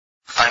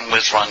I'm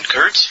with Ron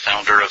Kurtz,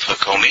 founder of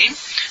Hakomi.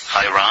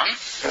 Hi, Ron.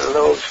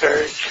 Hello,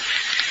 Serge.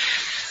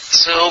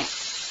 So,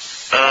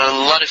 a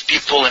lot of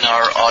people in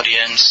our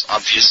audience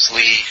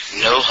obviously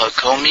know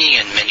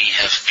Hakomi, and many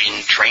have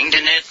been trained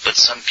in it, but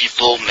some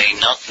people may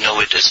not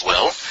know it as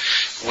well.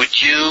 Would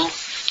you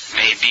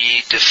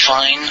maybe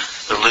define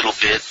a little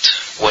bit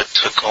what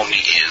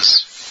Hakomi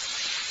is?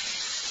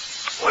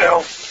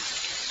 Well,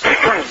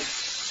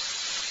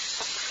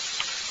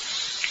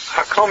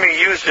 Hakomi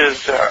uses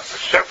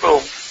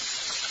several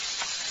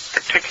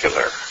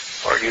particular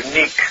or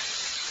unique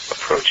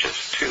approaches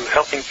to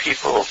helping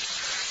people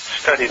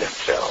study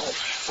themselves.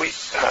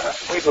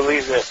 We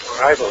believe that,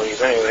 or I believe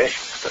anyway,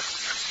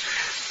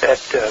 that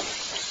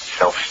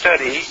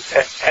self-study,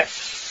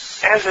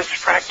 as it's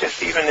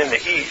practiced even in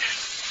the East,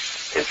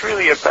 is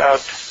really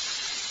about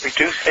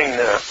reducing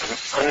the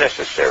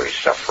unnecessary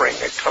suffering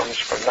that comes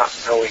from not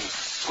knowing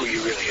who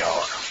you really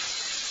are.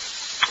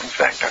 In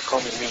fact,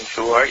 Hakomi means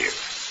who are you?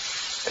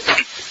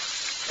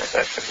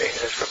 That's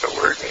what the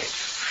word means.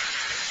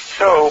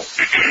 So,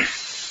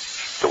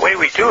 the way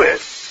we do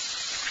it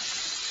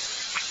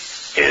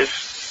is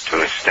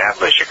to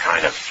establish a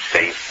kind of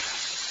safe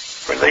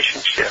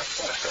relationship,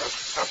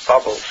 a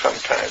bubble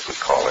sometimes we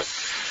call it,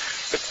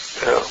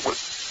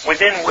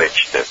 within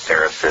which the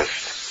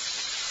therapist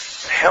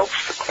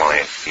helps the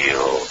client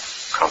feel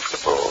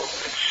comfortable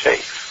and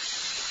safe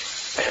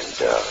and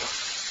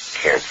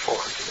cared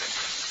for.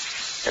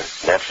 And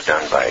that's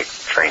done by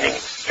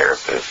training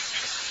therapists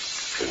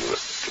to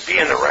be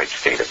in the right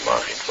state of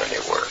mind when they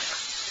work.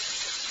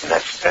 And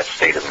that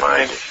state of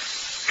mind is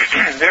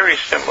very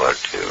similar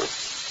to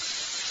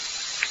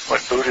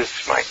what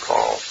Buddhists might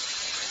call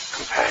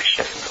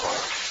compassion, or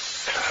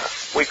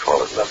we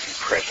call it loving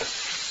presence.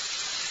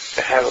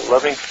 To have a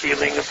loving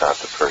feeling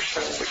about the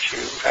person which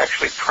you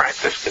actually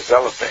practice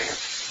developing,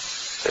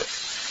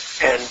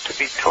 and to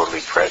be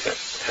totally present.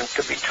 And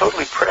to be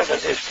totally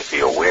present is to be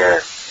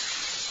aware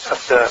of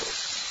the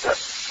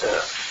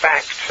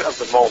facts of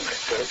the moment,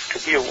 to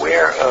be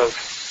aware of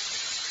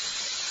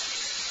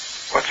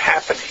what's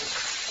happening,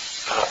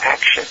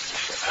 actions,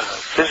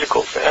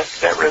 physicals,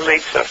 that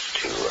relates us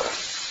to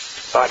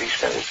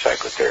body-centered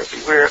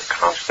psychotherapy. We're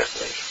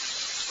constantly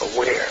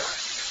aware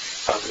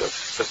of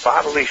the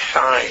bodily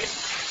signs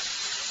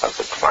of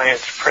the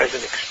client's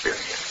present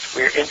experience.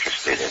 We're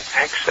interested in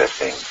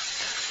accessing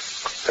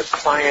the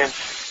client's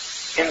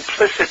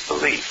implicit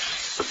beliefs,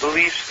 the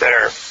beliefs that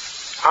are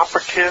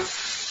operative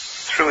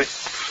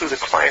through the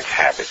client's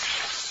habits.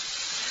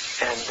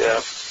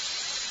 And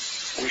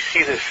we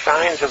see the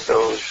signs of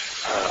those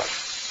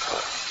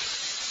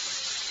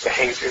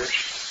behaviors.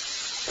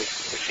 We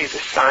see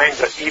the signs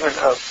even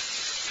of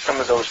some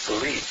of those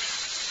beliefs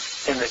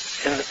in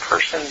the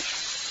person's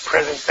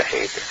present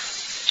behavior.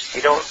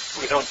 We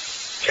don't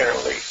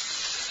generally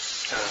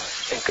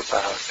think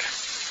about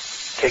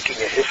taking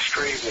a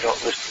history. We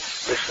don't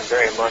listen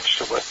very much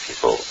to what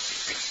people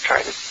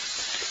try to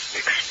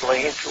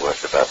explain to us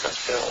about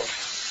themselves.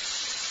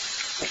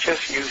 We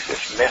just use this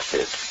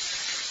method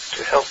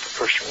to help the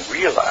person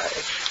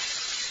realize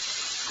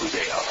who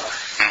they are,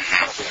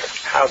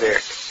 how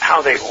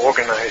they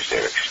organize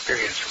their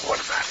experience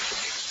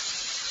automatically.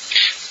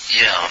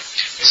 Yeah.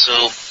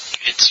 So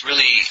it's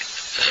really,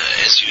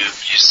 as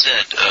you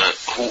said,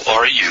 who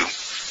are you?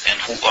 And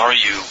who are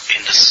you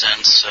in the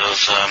sense of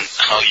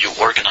how you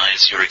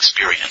organize your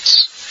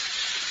experience?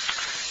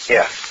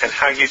 Yeah, and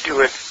how you do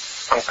it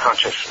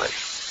unconsciously,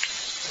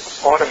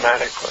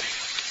 automatically.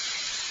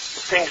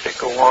 The things that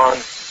go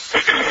on,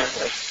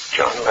 as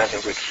John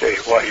Lennon would say,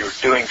 while you're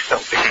doing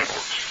something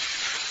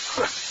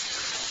else.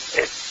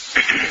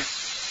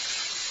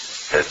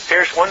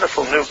 There's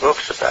wonderful new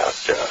books about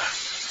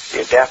the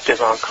adaptive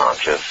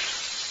unconscious,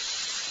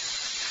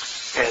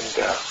 and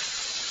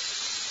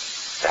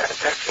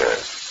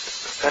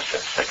that's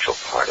an essential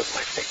part of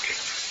my thinking.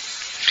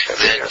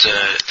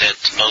 That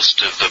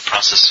most of the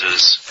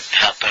processes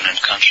happen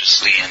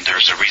unconsciously, and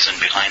there's a reason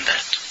behind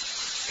that.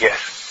 Yes,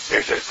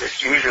 there's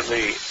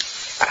usually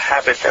a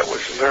habit that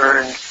was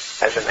learned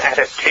as an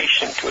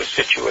adaptation to a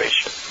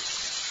situation,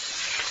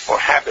 or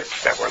habits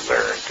that were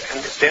learned,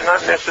 and they're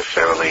not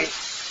necessarily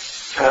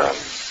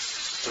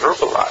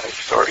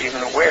verbalized or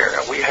even aware.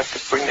 We have to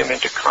bring them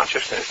into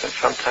consciousness, and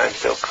sometimes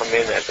they'll come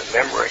in as a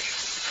memory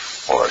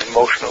or an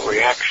emotional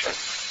reaction.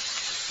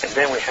 And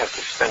then we have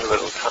to spend a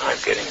little time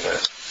getting the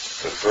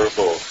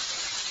verbal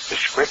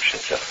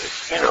descriptions of it.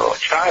 You know, a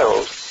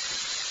child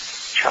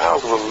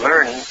will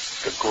learn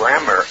the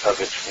grammar of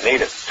its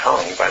native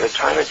tongue by the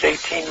time it's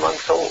 18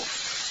 months old.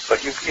 But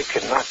it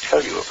cannot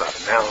tell you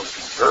about nouns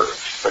and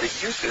verbs, but it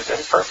uses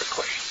them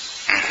perfectly.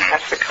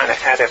 That's the kind of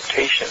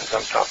adaptations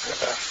I'm talking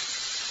about.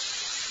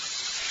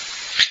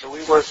 So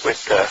we work with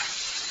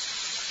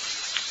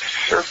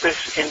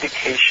surface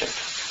indications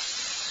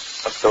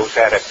of those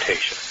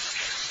adaptations.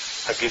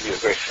 I'll give you a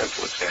very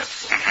simple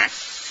example.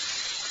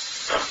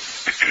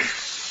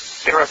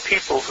 There are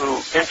people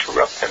who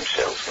interrupt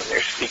themselves when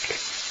they're speaking,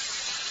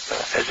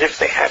 as if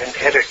they had an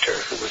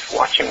editor who was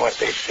watching what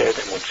they said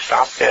and would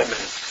stop them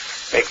and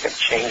make them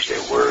change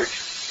their words.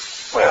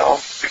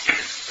 Well,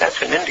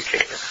 That's an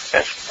indicator.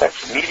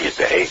 That's immediate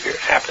behavior. It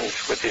happens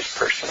with this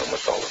person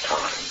almost all the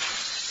time.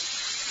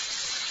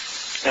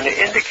 And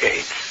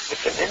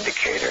it's an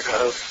indicator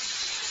of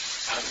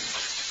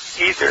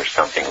either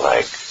something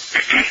like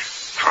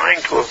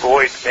trying to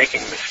avoid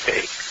making a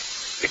mistake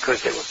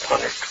because they were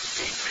punished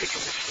for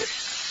making a mistake.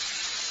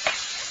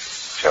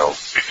 So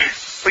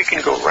we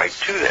can go right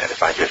to that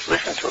if I just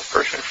listen to a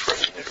person for a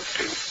minute or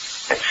two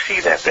and see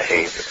that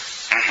behavior.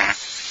 Mm-hmm.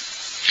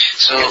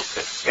 So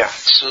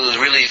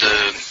really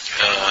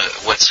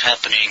what's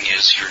happening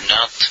is you're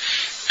not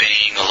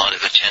paying a lot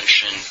of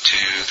attention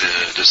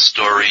to the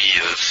story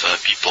of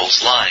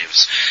people's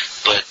lives,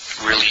 but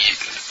really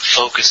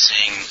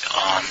focusing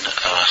on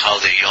how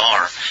they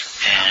are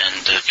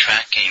and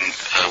tracking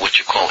what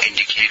you call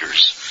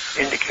indicators.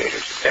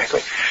 Indicators,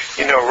 exactly.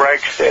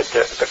 Reich said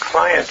that the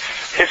client's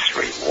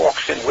history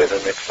walks in with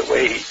him. It's the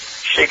way he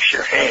shakes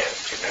your hand,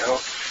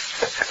 and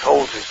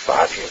holds his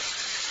body.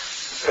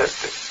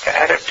 The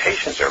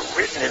adaptations are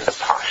written in the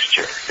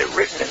posture. They're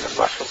written in the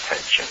muscle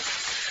tension.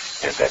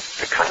 And that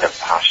the kind of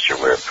posture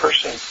where a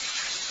person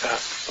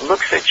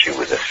looks at you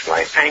with a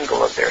slight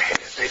angle of their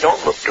head. They don't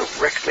look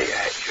directly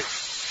at you.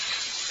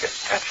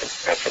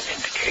 That's an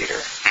indicator,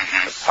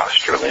 a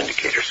postural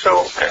indicator.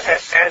 So,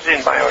 as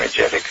in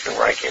bioenergetics and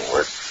Reichian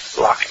work,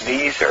 locked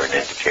knees are an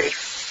indicator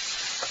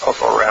of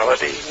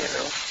orality,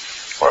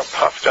 or a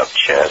puffed up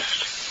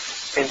chest,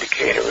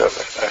 indicator of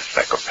a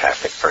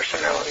psychopathic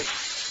personality.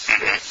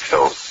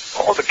 So,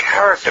 all the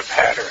character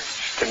patterns,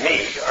 to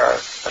me, are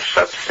a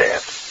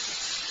subset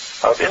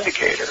of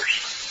indicators.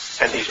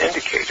 And these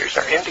indicators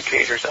are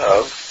indicators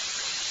of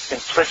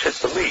implicit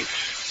beliefs.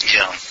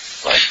 Yeah.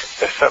 Like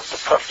the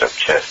puffed up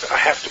chest, I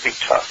have to be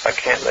tough. I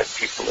can't let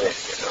people in,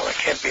 I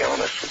can't be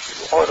honest with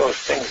you. All of those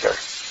things are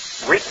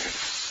written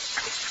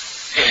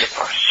in the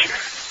posture.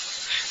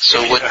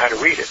 So you know how to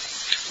read it.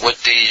 What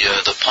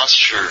the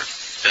posture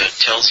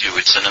tells you,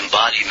 it's an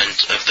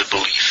embodiment of the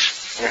belief.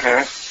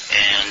 Mm-hmm.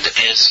 And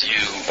as you...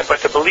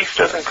 But the belief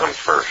doesn't come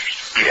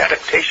first. The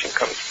adaptation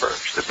comes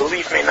first. The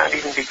belief may not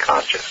even be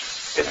conscious.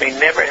 It may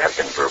never have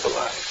been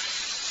verbalized.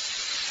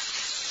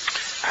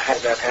 I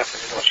had that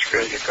happen in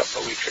Australia a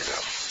couple of weeks ago.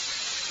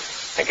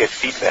 I get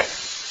feedback.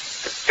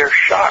 They're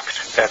shocked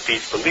that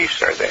these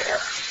beliefs are there,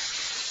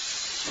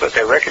 but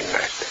they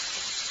recognize them.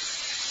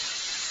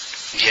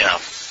 Yeah.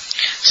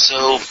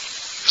 So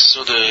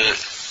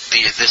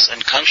this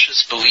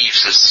unconscious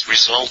beliefs, this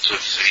result of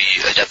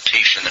the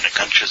adaptation, the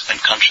unconscious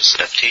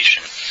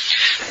adaptation,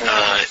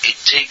 it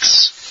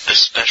takes a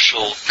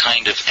special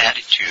kind of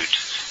attitude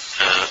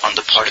on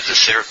the part of the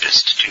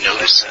therapist to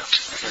notice it.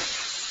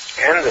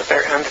 And the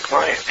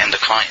client. And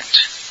the client.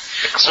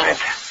 The client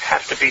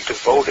has to be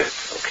devoted,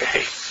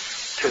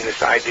 to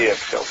this idea of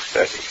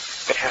self-study.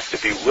 They have to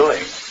be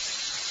willing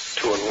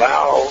to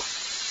allow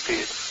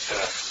the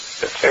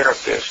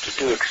therapist to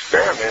do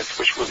experiments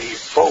which will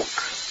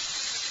evoke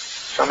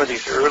some of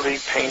these early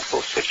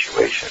painful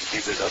situations.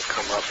 Either they'll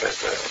come up as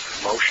an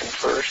emotion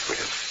first, where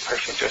the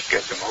person just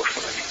gets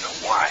emotional and you know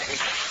why.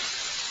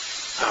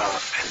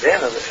 And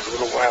then a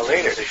little while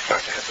later, they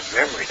start to have a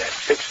memory that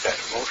fits that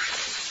emotion.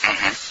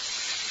 Mm-hmm.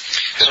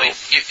 So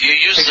you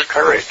use the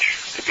courage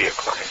to be a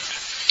client.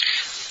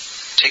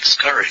 Takes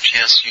courage,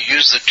 yes. You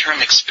use the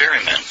term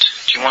experiment.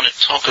 Do you want to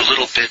talk a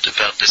little bit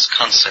about this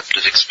concept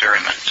of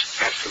experiment?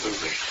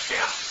 Absolutely,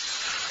 yeah.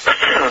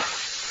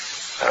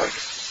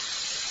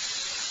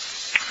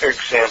 For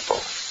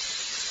example,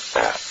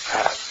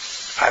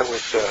 I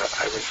was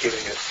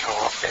giving a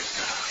talk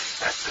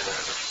at the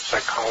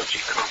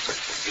psychology conference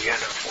in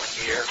Vienna one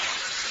year,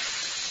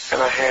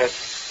 and I had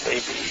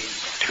maybe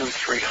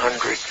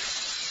 200-300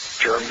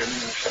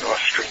 Germans and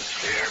Austrians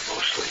there,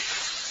 mostly.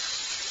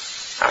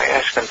 I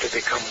asked them to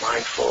become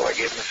mindful. I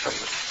gave them some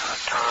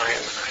time,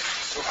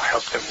 and I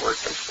helped them work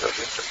themselves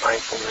into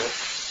mindfulness.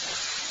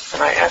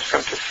 And I asked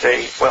them to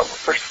say,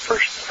 first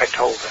I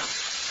told them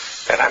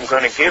that I'm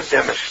going to give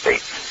them a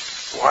statement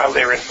while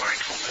they're in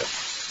mindfulness.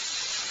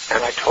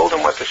 And I told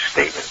them what the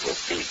statement would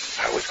be.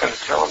 I was going to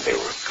tell them they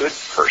were a good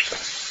person.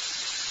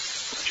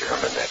 In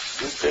German, that's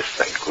du bist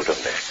ein guter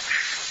Mensch.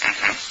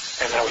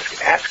 And I was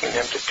asking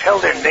them to tell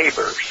their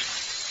neighbors,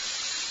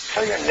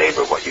 tell your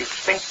neighbor what you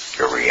think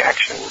your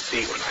reaction will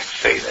be when I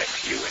say that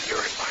to you and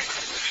you're in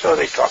mindfulness. So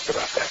they talked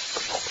about that for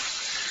a moment.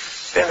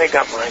 Then they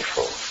got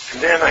mindful.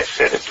 And then I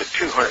said it to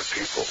 200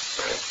 people.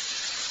 Right?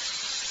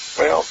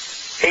 Well,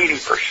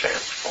 80%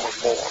 or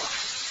more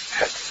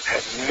had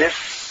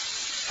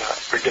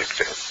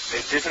mispredicted.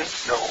 They didn't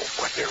know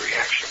what their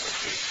reaction would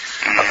be.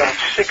 About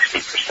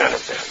 60%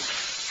 of them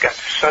got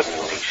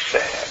suddenly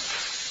sad.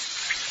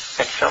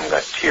 And some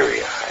got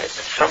teary-eyed.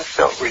 And some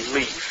felt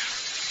relief.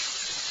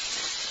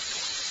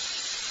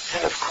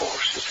 And of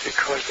course, it's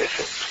because there's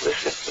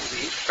implicit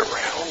beliefs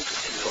around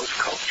in those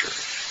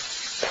cultures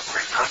that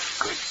we're not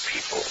good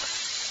people.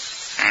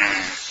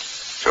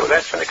 So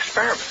that's an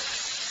experiment.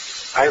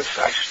 I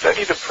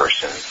study the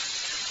person,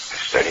 I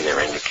study their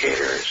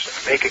indicators,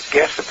 I make a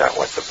guess about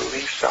what the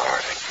beliefs are,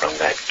 and from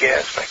that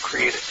guess I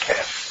create a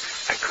test.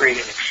 I create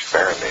an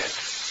experiment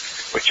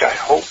which I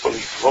hope will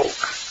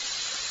evoke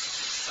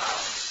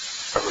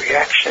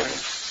reaction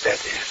that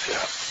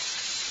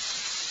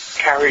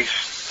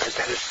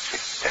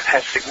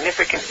has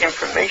significant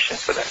information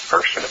for that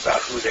person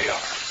about who they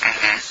are.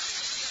 Mm-hmm.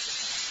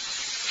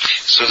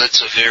 So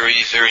that's a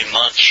very, very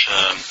much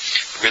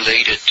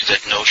related to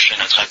that notion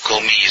that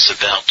Hakomi is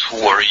about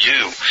who are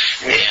you.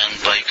 Yes.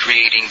 And by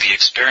creating the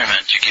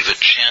experiment, you give a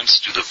chance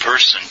to the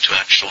person to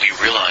actually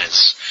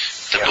realize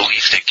the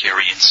belief they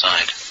carry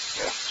inside.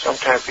 Yeah.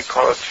 Sometimes we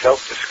call it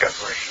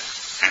self-discovery.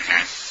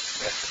 Mm-hmm.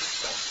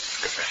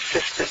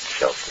 Assisted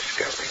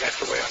self-discovery. That's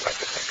the way I like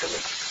to think of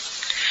it.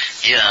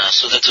 Yeah,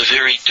 so that's a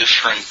very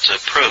different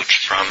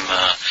approach from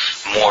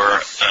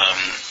more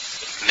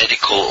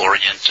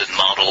medical-oriented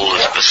model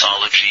of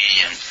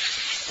pathology and...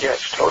 Yeah,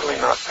 it's totally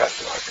not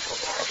pathological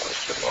model.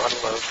 It's the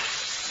model of,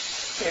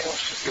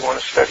 if you want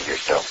to study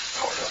yourself,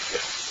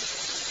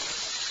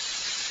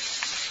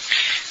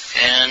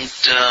 And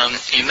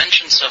you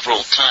mentioned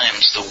several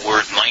times the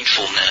word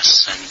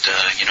mindfulness, and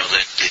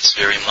that it's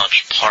very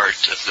much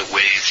part of the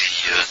way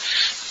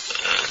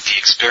the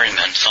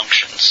experiment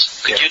functions.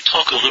 Could you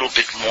talk a little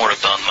bit more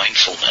about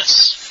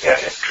mindfulness? Yeah,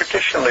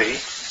 traditionally,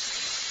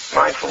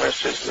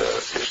 mindfulness is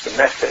the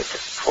method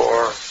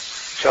for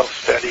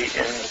self-study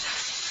in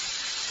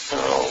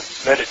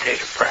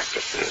meditative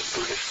practices,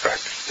 Buddhist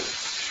practices.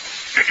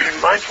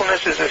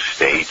 Mindfulness is a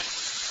state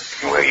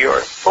where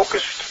you're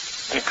focused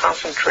and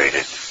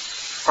concentrated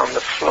on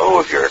the flow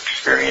of your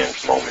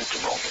experience moment to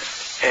moment,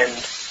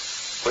 and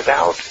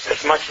without,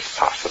 as much as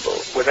possible,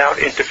 without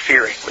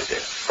interfering with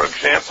it. For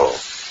example,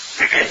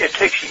 it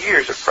takes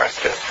years of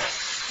practice,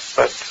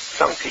 but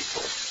some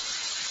people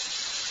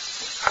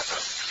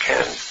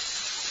can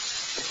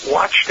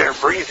watch their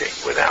breathing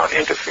without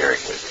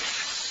interfering with it.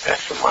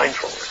 That's the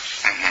mindfulness.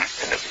 Mm-hmm.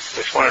 And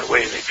it's one of the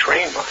ways they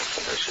train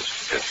mindfulness is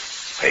just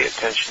pay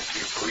attention to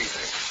your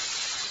breathing.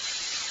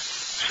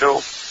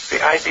 So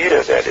the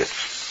idea that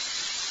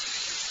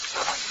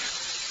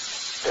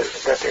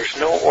that there's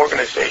no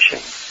organization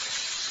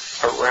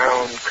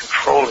around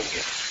controlling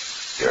it.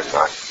 You're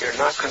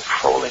not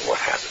controlling what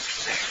happens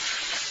next.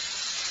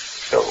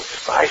 So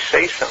if I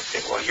say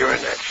something while you're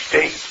in that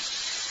state,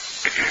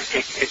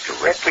 it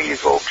directly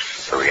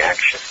evokes a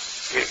reaction.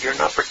 You're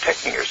not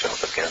protecting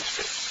yourself against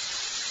it.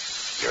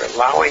 You're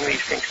allowing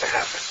these things to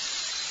happen.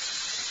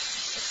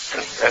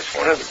 And that's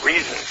one of the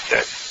reasons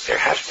that there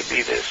has to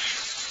be this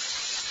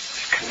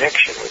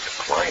connection with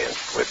the client,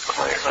 where the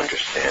client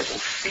understands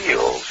and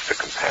feels the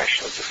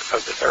compassion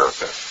of the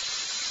therapist.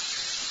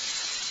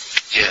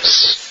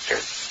 Yes.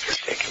 They're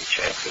taking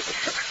chances.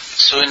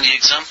 So in the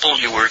example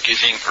you were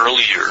giving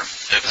earlier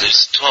of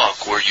this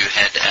talk where you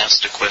had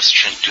asked a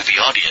question to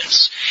the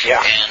audience,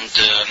 and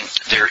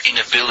their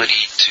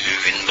inability to,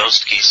 in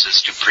most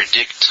cases, to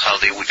predict how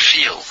they would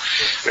feel,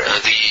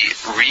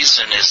 the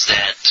reason is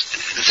that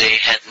they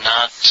had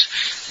not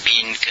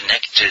been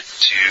connected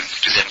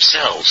to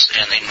themselves,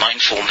 and in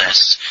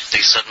mindfulness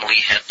they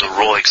suddenly had the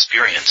raw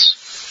experience.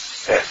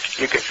 Yes,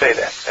 you could say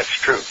that. That's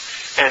true.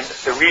 And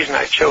the reason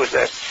I chose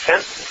that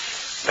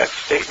sentence, that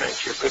statement,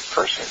 you're a good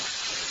person,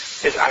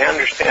 is I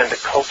understand the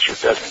culture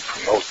doesn't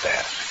promote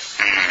that.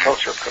 Mm-hmm.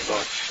 Culture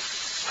promotes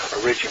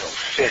original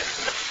sin,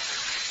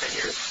 and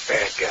you're a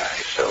bad guy.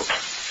 So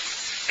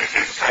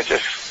I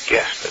just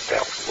guessed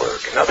that would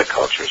work. In other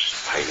cultures,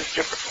 I use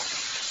different ones.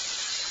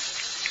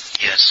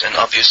 Yes, and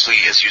obviously,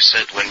 as you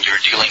said, when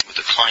you're dealing with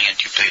a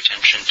client, you pay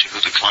attention to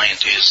who the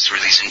client is through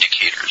these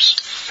indicators.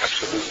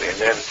 Absolutely. And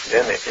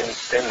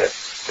then the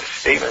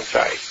statements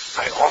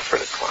I offer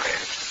the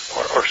client,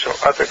 or some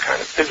other kind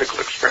of physical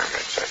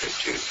experiments I do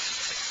too,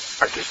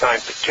 are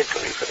designed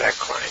particularly for that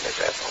client at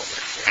that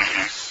moment.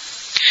 Mm-hmm.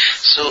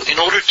 So in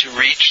order to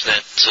reach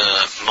that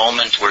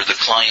moment where the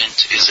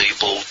client is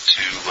able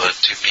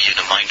to be in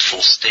a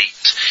mindful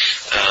state,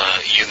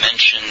 you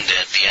mentioned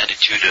that the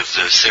attitude of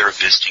the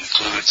therapist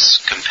includes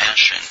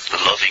compassion,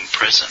 the loving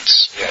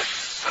presence. Yes.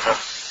 Uh-huh.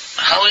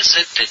 How is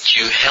it that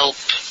you help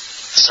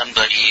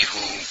somebody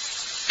who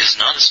is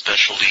not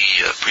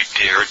especially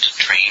prepared,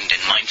 trained in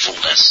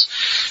mindfulness,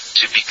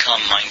 to become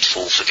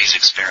mindful for these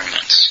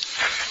experiments?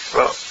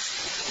 Well,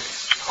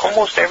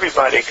 almost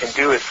everybody can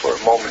do it for a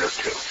moment or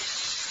two.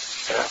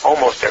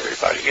 Almost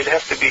everybody. You'd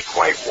have to be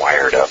quite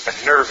wired up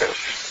and nervous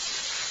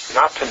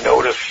not to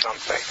notice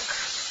something.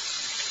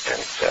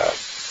 And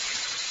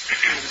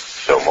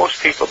so most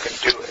people can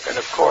do it. And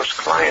of course,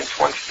 clients,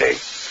 once they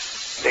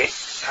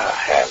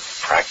have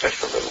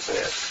practiced a little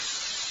bit,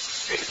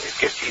 it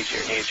gets easier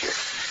and easier.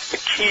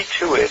 The key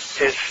to it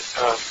is,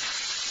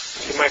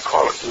 you might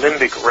call it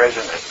limbic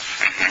resonance.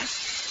 Mm-hmm.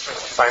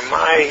 By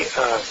my,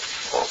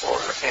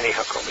 or any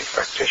Hakomi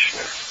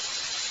practitioner,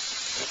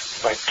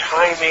 by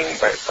timing,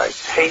 by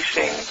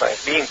pacing, by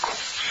being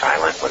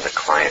silent when the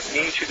client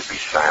needs you to be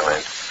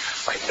silent,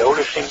 by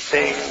noticing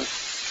things,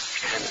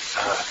 and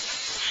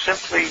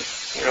simply,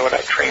 what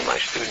I train my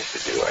students to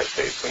do, I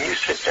say, when you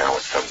sit down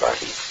with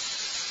somebody,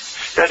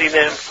 study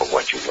them for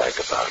what you like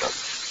about them,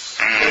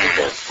 study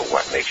them for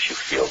what makes you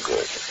feel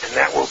good, and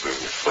that will be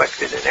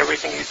reflected in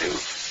everything you do.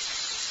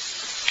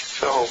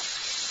 So,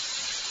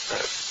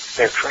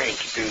 they're trained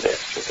to do this.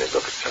 So they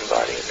look at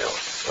somebody and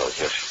they'll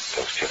just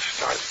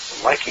start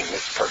liking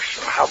this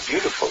person, how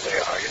beautiful they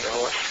are, you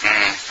know.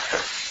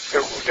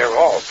 They're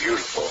all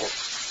beautiful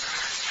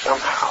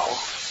somehow.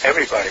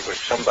 Everybody was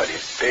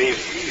somebody's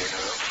baby, you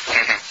know.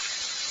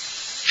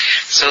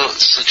 So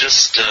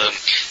just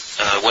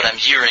what I'm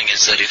hearing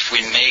is that if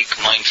we make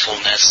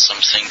mindfulness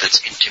something that's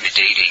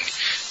intimidating,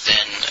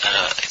 then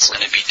it's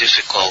going to be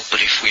difficult.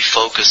 But if we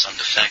focus on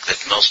the fact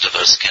that most of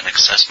us can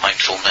access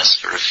mindfulness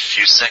for a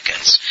few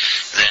seconds,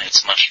 then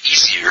it's much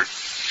easier.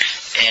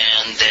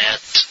 And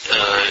that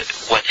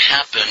what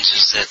happens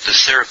is that the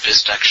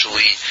therapist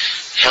actually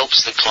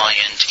helps the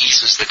client,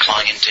 eases the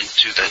client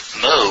into that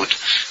mode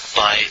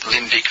by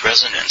limbic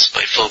resonance,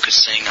 by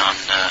focusing on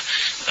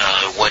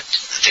what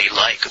they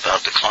like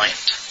about the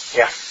client.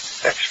 Yeah,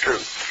 that's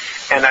true.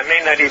 And I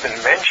may not even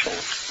mention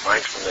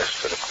mindfulness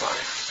to the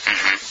client.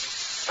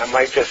 I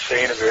might just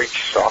say in a very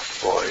soft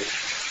voice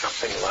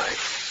something like,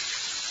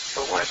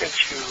 well, why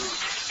don't you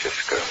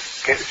just go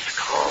get as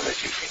calm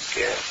as you can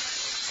get,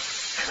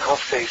 and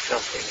I'll say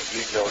something and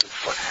you notice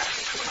what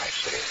happens when I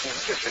say it. You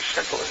know, just as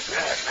simple as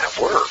that, and that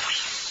works.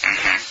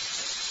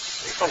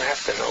 You don't have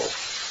to know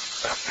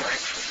about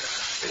mindfulness.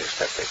 They just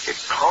have to get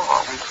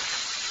calm and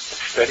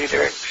study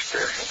their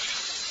experience.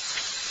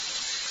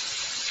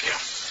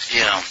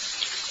 Yeah.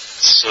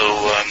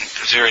 So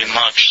very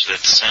much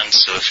that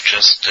sense of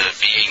just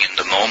being in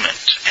the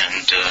moment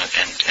and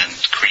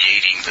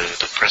creating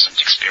the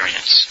present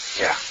experience.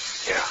 Yeah,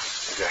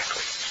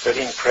 exactly.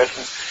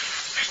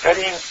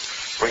 Studying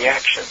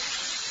reactions,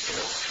 you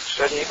know,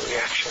 studying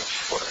reactions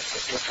for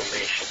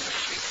information,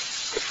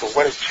 for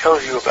what it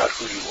tells you about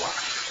who you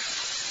are.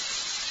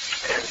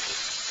 And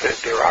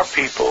there are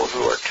people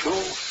who are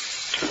too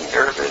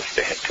nervous,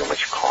 they had too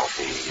much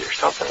coffee or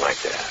something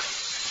like that,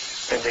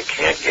 and they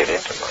can't get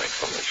into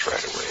mindfulness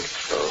right away,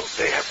 so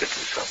they have to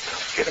do something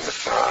else. Get a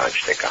massage,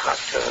 take a hot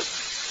tub,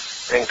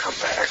 then come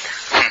back.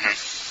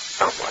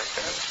 Something like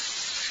that.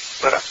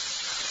 But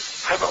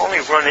I've only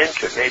run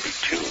into maybe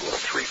 2 or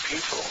 3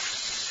 people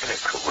in a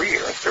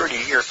career, a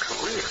 30-year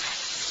career,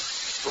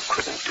 who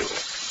couldn't do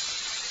it.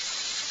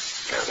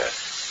 Now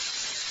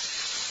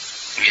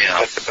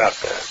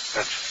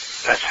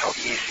that's how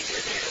easy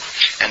it is.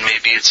 And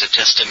maybe it's a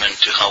testament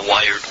to how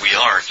wired we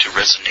are to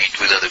resonate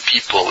with other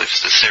people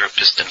if the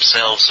therapists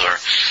themselves are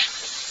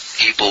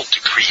able to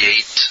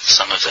create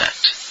some of that.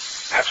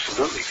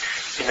 Absolutely.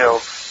 You know,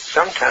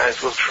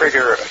 sometimes we'll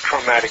trigger a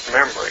traumatic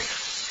memory.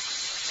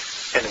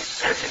 And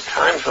in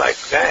times like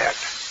that,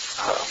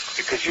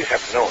 because you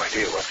have no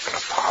idea what's going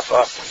to pop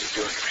up when you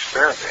do an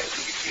experiment.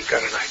 You've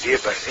got an idea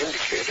about an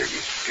indicator,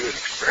 you do an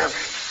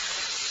experiment,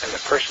 and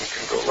the person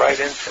can go right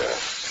into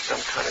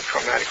some kind of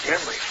traumatic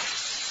memory.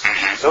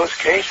 In those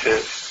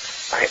cases,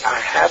 I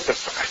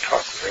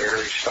talk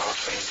very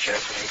softly and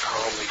gently and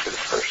calmly to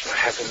the person. I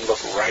have them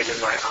look right in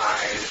my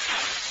eyes.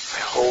 I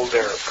hold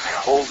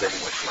them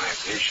with my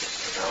vision,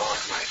 you know,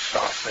 and my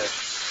softness.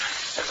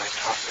 And I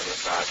talk to them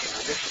about, you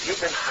know,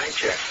 you've been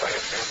hijacked by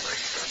a memory.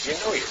 You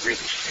know you're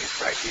really safe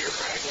right here,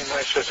 right? You know,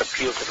 it's just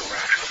appeal to the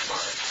rational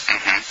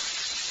mind.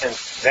 And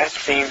that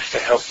seems to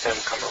help them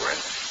come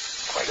around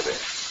quite a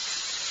bit.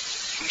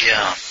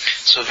 Yeah.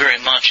 So very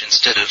much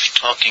instead of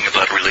talking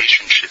about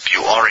relationship,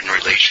 you are in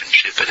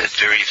relationship at a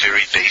very,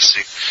 very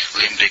basic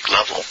limbic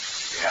level.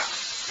 Yeah,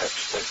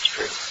 that's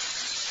true.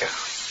 Yeah.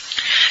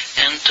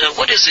 And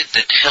what is it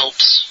that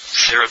helps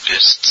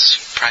therapists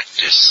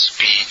practice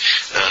be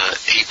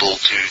able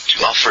to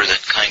offer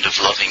that kind of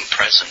loving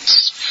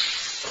presence?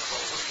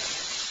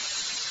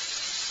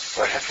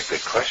 Well, that's a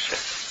good question.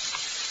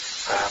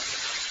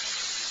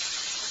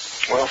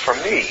 Well, for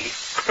me,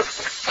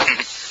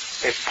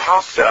 it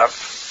popped up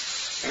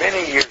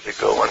many years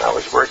ago when I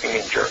was working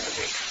in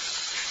Germany.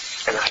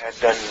 And I had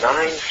done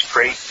 9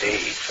 straight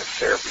days of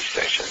therapy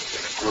sessions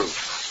in a group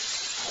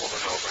over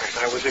and over. And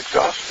I was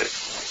exhausted.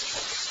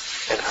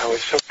 And I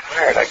was so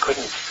tired I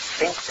couldn't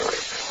think very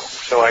well.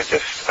 So I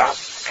just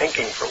stopped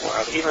thinking for a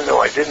while, even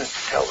though I didn't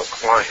tell the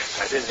client.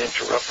 I didn't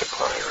interrupt the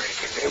client or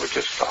anything. They were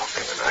just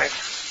talking, and I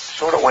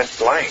sort of went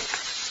blank.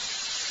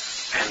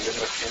 And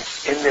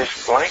in this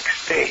blank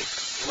state,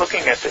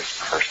 looking at this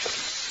person,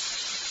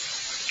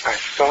 I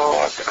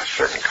saw a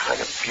certain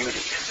kind of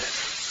beauty in this.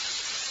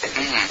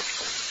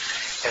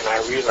 And I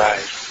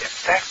realized if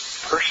that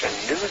person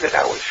knew that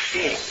I was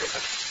seeing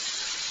this,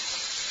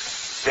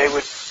 they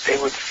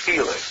would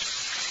feel it.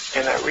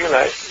 And I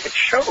realized it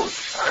shows.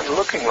 I'm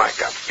looking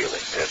like I'm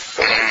feeling this.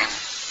 So I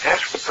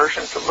asked the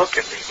person to look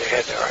at me. They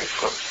had their eyes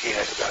closed. He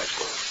had his eyes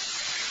closed.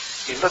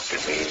 He looked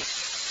at me,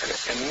 and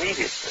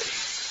immediately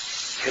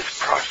his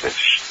process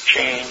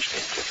changed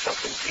into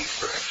something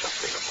deeper and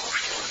something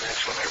emotional. And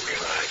that's when I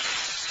realized,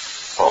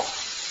 oh,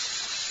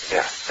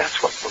 yeah, that's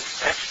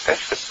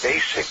the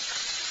basic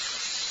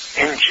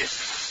engine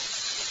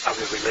of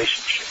the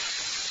relationship.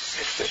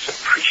 It's just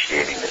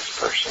appreciating this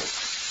person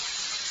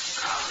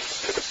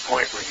to the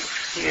point where you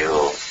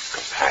feel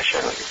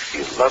compassion, or you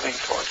feel loving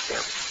towards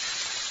them,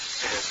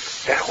 and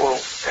that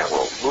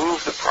will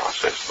move the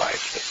process by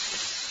itself.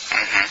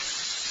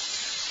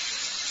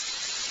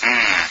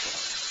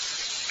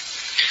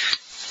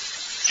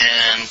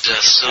 And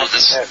so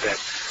this...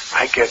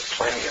 I get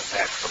plenty of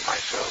that for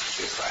myself,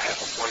 too. I have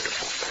a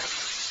wonderful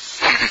family.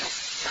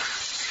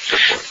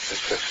 Support that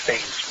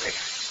sustains me.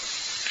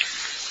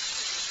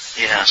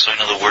 Yeah, so in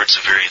other words,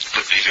 it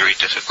would be very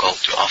difficult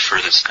to offer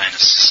this kind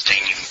of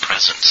sustaining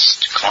presence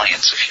to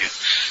clients if you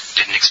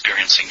didn't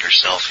experience it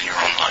yourself in your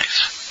own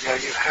life. Yeah,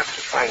 you have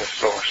to find a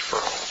source for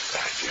all of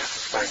that. You have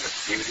to find the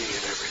beauty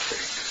in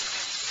everything,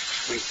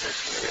 sweetness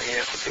in everything.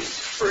 You have to be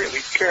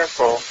really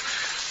careful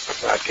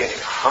about getting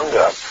hung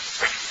up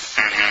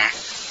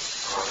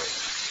on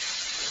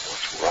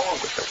what's wrong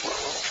with the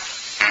world.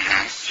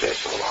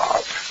 Just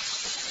love.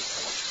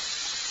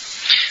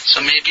 So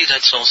maybe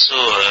that's also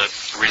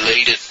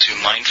related to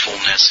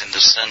mindfulness in the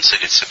sense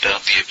that it's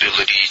about the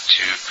ability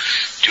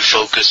to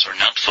focus or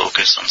not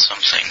focus on some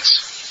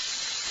things.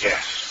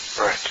 Yes,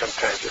 right.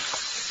 Sometimes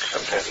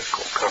it's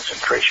called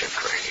concentration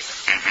training.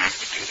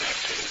 You do that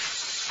too.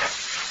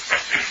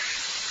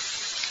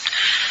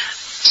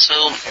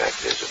 So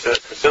there's the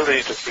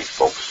ability to be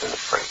focused in the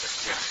present.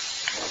 Yeah.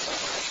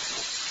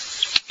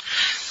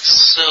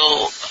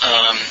 So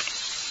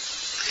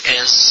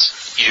as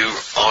you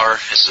are,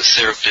 as a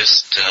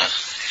therapist,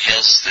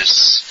 has this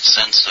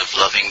sense of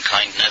loving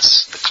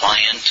kindness. The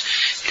client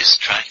is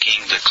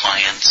tracking the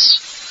client's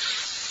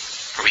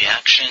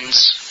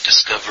reactions,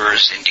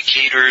 discovers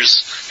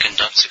indicators,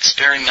 conducts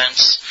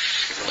experiments.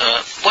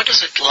 What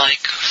is it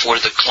like for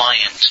the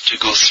client to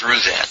go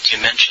through that? You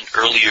mentioned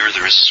earlier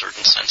there is a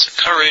certain sense of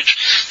courage.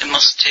 It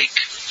must take,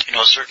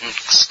 a certain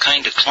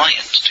kind of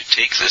client to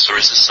take this, or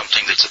is this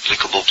something that's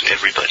applicable to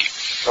everybody?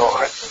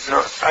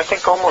 I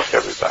think almost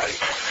everybody.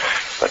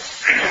 But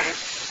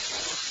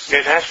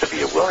there has to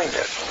be a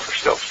willingness for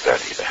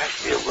self-study. There has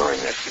to be a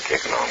willingness to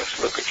take an honest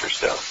look at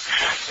yourself.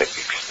 The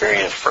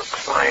experience for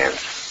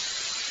clients,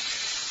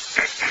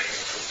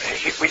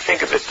 we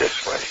think of it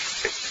this way.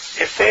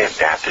 If they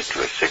adapted to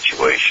a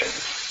situation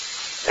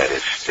that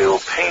is still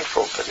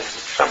painful to them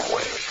in some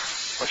way,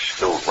 or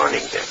still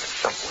running them in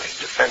some way,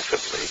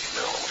 defensively,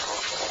 or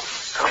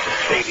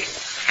compensating,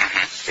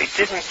 they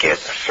didn't get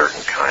a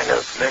certain kind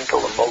of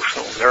mental,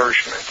 emotional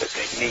nourishment that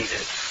they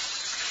needed.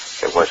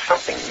 There was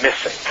something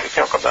missing. We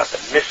talk about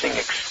the missing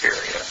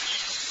experience.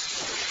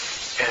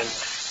 And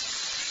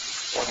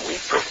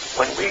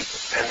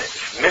and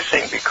it's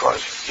missing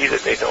because either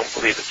they don't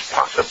believe it's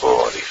possible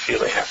or they feel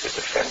they have to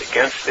defend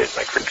against it.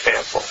 Like, for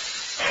example,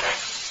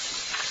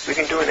 we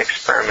can do an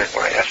experiment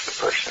where I ask the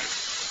person,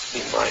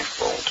 be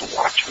mindful to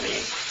watch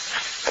me,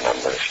 and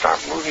I'm going to start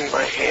moving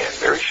my hand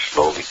very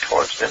slowly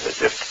towards them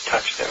as if to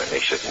touch them, and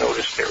they should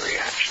notice their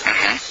reaction.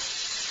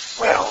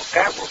 Well,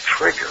 that will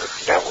trigger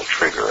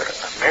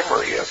a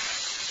memory of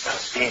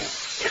being,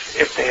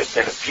 if they had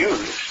been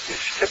abused,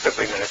 it's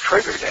typically going to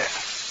trigger that.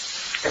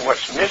 And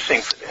what's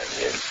missing for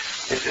them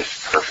is this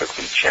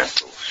perfectly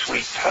gentle,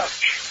 sweet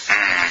touch.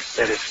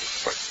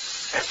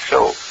 And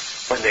so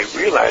when they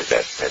realize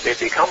that they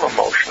become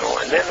emotional,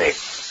 and then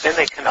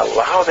they can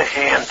allow the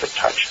hand to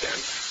touch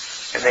them,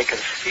 and they can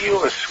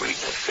feel the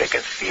sweetness. They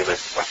can feel it,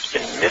 what's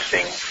been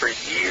missing for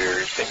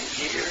years and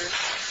years.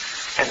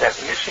 And that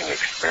missing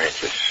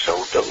experience is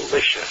so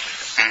delicious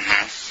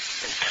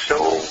and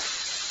so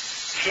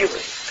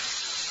healing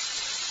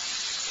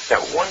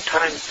that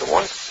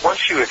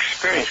once you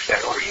experience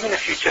that, or even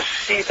if you just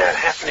see that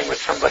happening with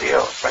somebody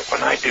else, like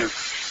when I do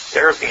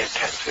therapy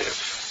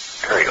intensives,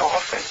 very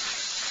often,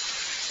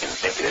 and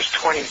maybe there's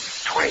 20,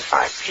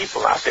 25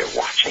 people out there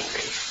watching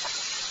me,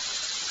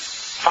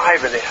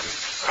 5 of them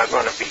are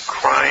going to be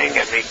crying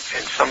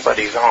in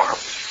somebody's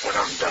arms when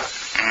I'm done.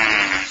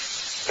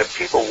 The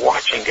people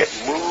watching get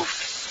moved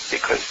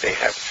because they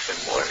have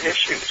similar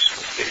issues.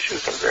 The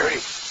issues are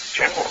very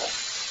general.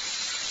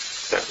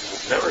 The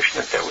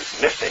nourishment that was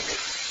missing is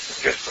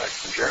just like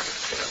in German,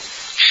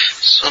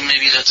 So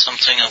maybe that's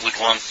something I would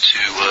want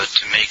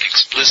to make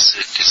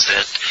explicit, is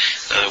that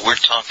we're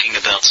talking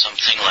about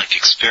something like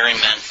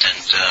experiment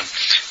and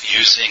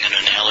using an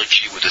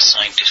analogy with a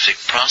scientific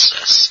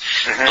process.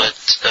 But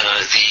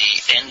the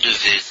end of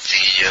it,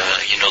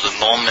 the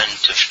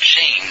moment of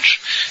change,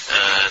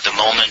 the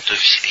moment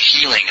of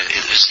healing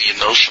is the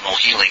emotional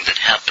healing that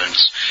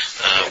happens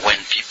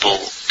when people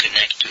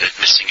connect to that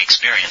missing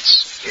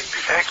experience.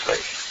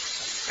 Exactly.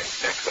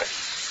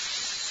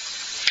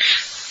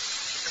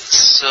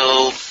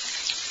 So,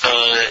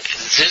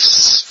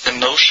 this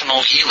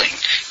emotional healing,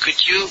 could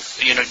you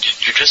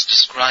just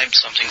described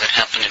something that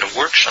happened in a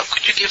workshop.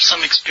 Could you give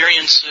some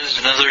experiences,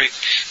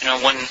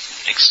 one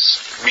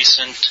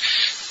recent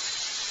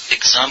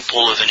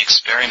example of an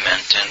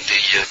experiment and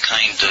the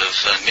kind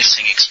of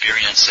missing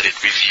experience that it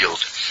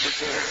revealed?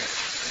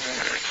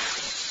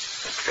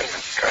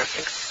 I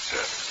think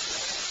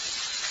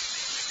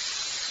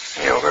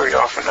very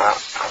often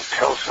I'll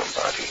tell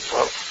somebody,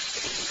 well,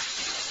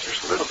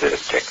 there's a little bit of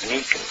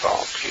technique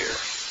involved here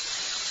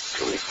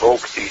to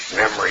evoke these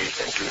memories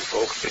and to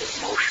evoke the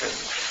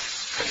emotions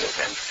and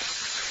events.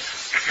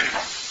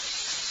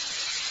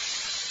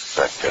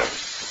 But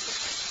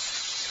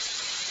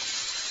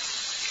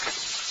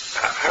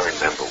I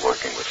remember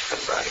working with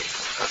somebody,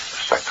 a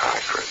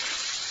psychiatrist.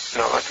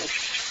 No, I think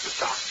she's a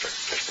doctor,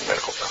 just a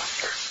medical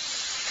doctor,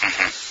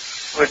 Mm-hmm.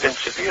 who had been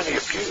severely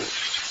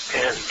abused.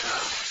 And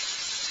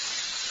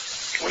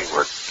we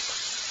worked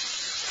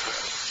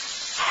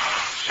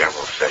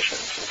several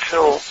sessions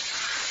until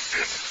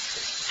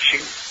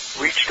she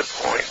reached a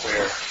point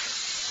where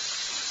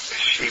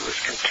she was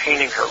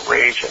containing her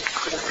rage and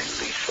couldn't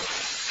release it.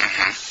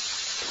 Mm-hmm.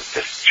 It would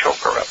just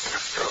choke her up in her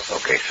throat.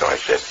 Okay, so I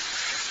said,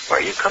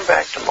 well, you come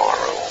back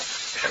tomorrow,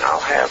 and I'll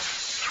have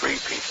 3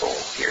 people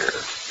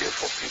here,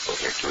 beautiful people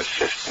here, to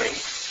assist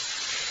me,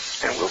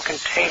 and we'll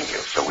contain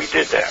you. So we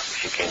did that.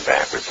 She came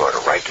back. We brought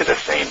her right to the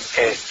same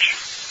edge,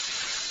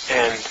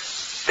 and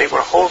they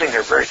were holding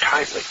her very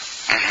tightly.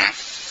 Mm-hmm.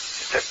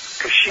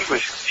 Because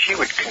she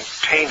would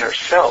contain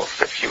herself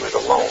if she was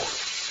alone.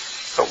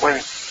 But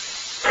when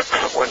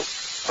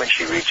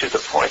she reaches the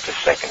point the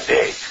second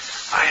day,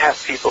 I have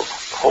people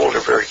hold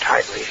her very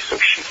tightly so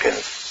she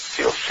can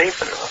feel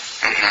safe enough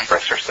to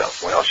express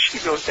herself. Well, she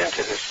goes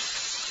into this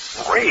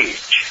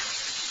rage,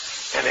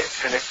 and it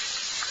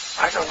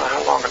I don't know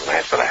how long it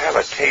lasts, but I have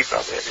a tape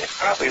of it. It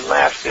probably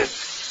lasted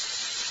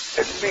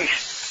at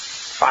least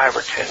 5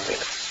 or 10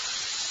 minutes.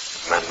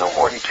 No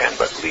more than 10,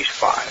 but at least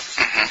 5.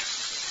 Mm-hmm.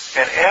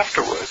 And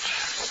afterwards,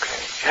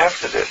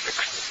 after this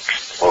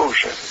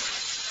explosion,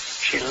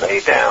 she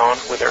lay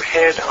down with her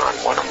head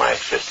on one of my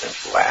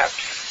assistant's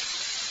laps,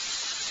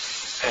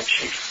 and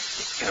she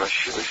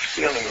was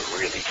feeling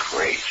really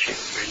great. She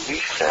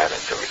released that,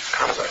 and there was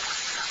kind of a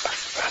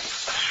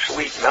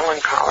sweet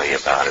melancholy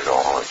about it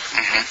all.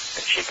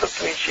 And she looked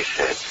at me and she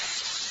said,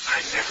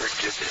 I never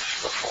did this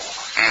before.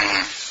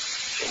 Mm-hmm.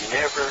 She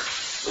never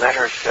let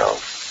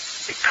herself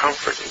be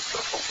comforted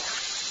before.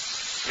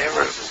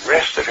 Never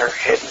rested her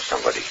head in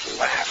somebody's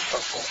lap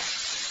before.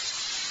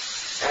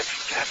 That's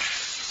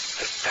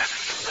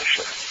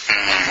delicious.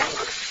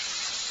 Mm-hmm.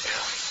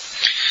 Yeah.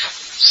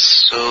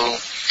 So,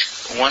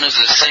 one of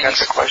the things...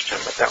 That's a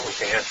question, but that was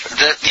the answer.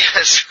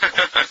 Yes.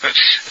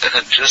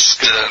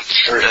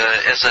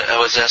 As I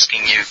was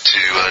asking you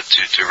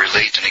to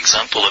relate an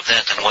example of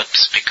that, and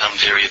what's become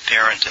very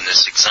apparent in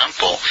this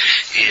example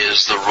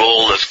is the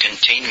role of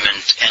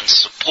containment and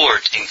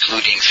support,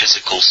 including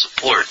physical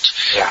support.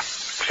 Yeah,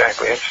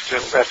 exactly.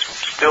 That's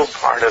still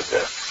part of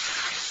the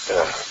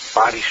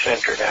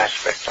body-centered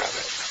aspect of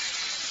it.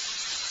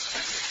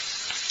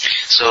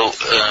 So,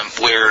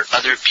 where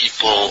other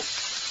people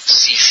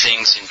see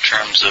things in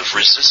terms of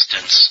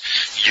resistance,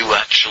 you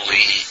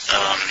actually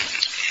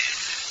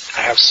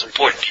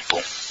support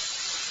people.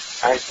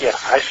 I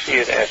see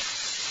it as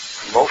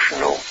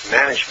emotional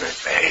management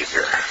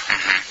behavior,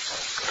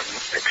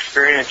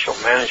 experiential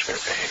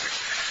management behavior.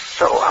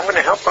 So I'm going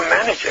to help them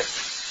manage it.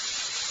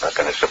 I'm not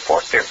going to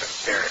support their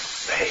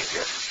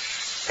behavior,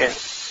 and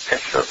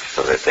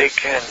so that they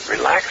can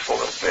relax a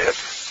little bit.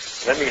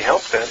 Let me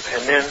help them,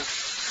 and then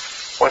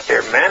what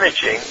they're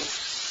managing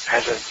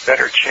has a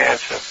better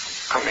chance of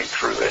coming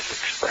through as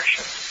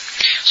expression.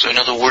 So in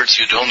other words,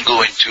 you don't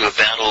go into a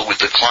battle with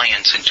the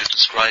clients into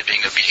describing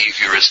a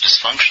behavior as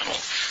dysfunctional,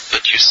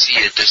 but you see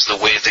it as the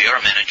way they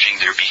are managing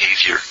their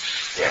behavior.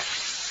 Yes.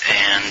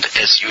 And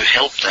as you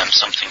help them,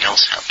 something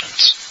else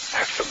happens.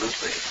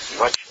 Absolutely.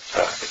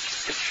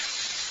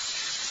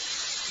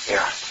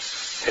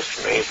 It's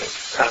amazing.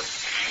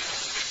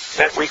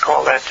 That we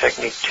call that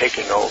technique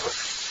taking over.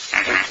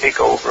 You take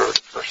over a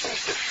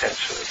person's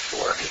defenses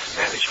or his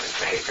management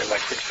behavior.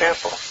 Like, for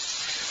example,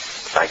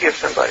 if I give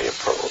somebody a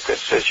probe that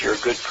says you're a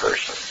good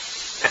person,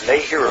 and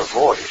they hear a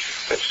voice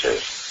that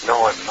says,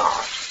 no, I'm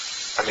not.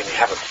 I mean, they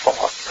have a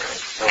thought,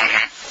 right? No,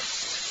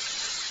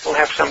 we'll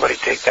have somebody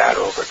take that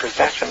over, because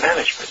that's a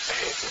management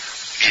behavior.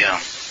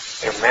 Yeah.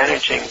 They're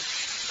managing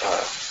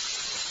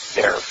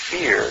their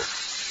fear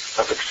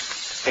of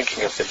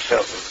thinking of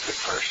themselves as a good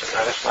person.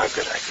 Now, that's not a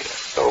good idea.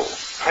 So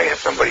I have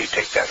somebody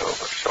take that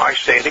over. So I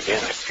say it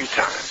again a few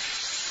times.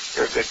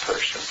 You're a good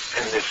person.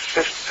 And this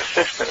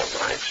assistant of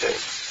mine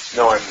says,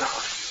 no, I'm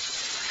not.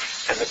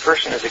 And the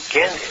person is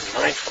again in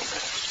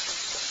mindfulness.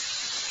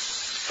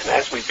 And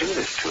as we do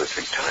this 2 or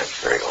 3 times,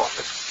 very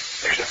often,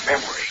 there's a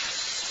memory.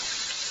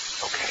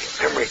 Okay,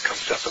 a memory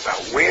comes up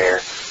about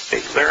where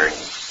they learned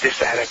this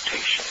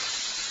adaptation.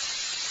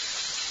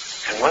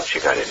 And once you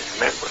got it in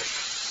memory,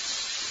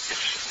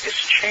 it's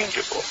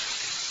changeable.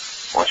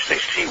 Once they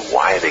see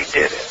why they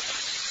did it,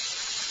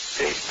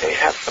 they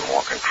have some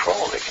more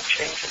control. They can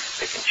change it.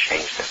 They can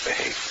change their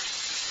behavior.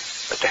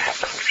 But they have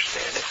to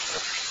understand it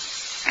first.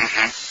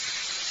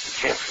 You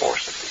can't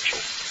force it to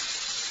change.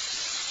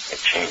 It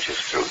changes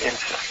through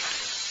insight.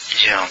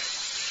 Yeah.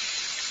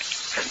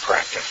 And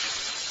practice.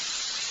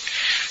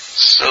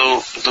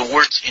 So the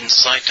words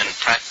insight and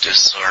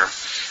practice are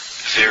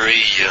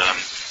very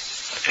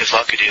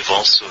evocative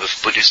also of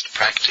Buddhist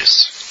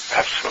practice.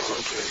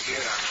 Absolutely,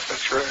 yeah,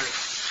 that's right.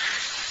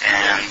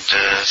 And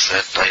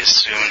that I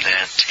assume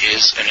that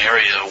is an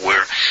area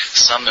where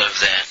some of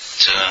that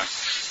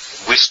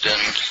wisdom,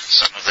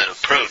 some of that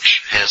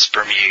approach has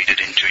permeated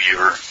into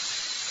your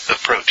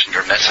approach and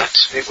your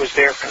methods. It was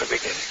there from the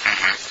beginning.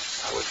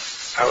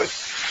 I was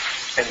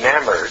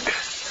enamored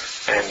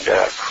and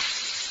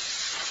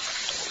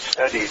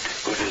studied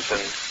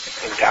Buddhism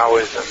and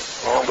Taoism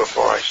long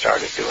before I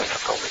started doing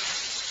Hakomi.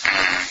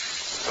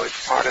 So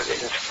it's part of the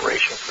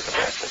inspiration for the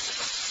method.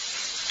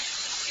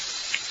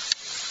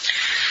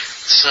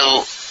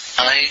 So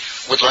I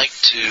would like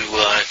to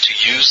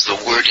use the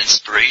word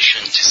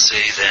inspiration to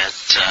say that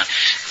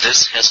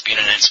this has been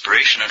an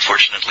inspiration.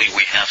 Unfortunately,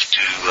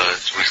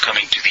 we're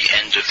coming to the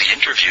end of the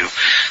interview,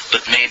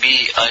 but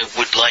maybe I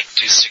would like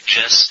to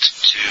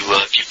suggest to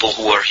people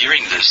who are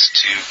hearing this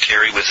to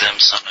carry with them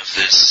some of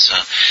this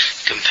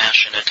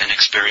compassionate and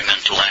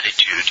experimental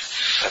attitude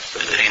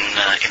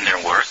in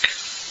their work.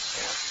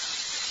 Yeah.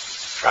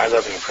 Try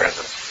loving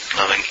presence.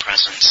 Loving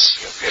presence.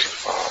 You'll get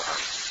far.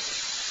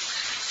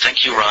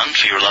 Thank you, Ron,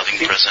 for your loving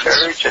presence.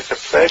 Courage, it's a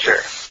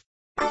pleasure.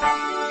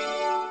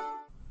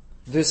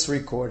 This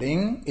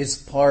recording is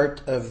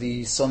part of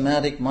the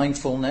Somatic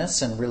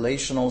Mindfulness and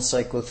Relational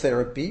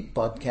Psychotherapy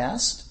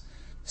podcast.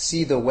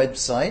 See the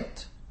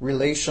website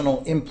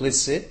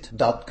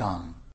relationalimplicit.com.